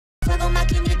fuego,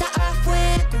 maquinita a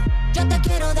fuego. Yo te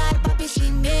quiero dar, papi,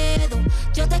 sin miedo.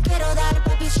 Yo te quiero dar,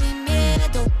 papi, sin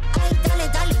miedo. Ay, dale,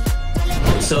 dale, dale,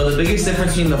 dale. So the biggest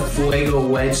difference between the Fuego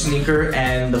wedge sneaker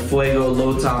and the Fuego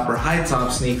low top or high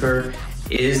top sneaker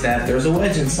is that there's a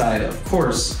wedge inside, of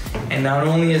course. And not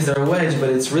only is there a wedge, but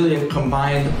it's really a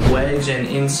combined wedge and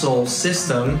insole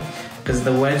system, because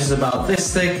the wedge is about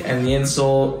this thick and the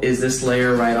insole is this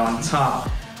layer right on top.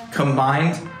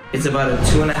 Combined, it's about a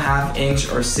 2.5 inch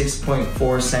or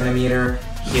 6.4 centimeter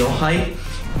heel height.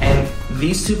 And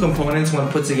these two components, when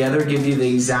put together, give you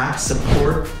the exact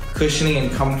support, cushioning,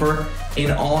 and comfort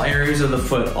in all areas of the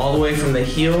foot, all the way from the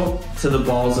heel to the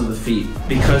balls of the feet.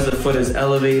 Because the foot is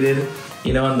elevated,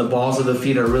 you know, and the balls of the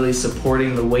feet are really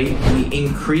supporting the weight, we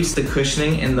increase the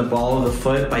cushioning in the ball of the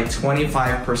foot by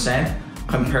 25%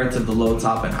 compared to the low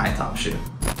top and high top shoe.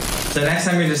 So next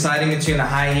time you're deciding between a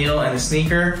high heel and a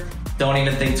sneaker, don't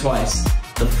even think twice.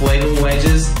 The Fuego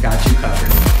wedges got you covered.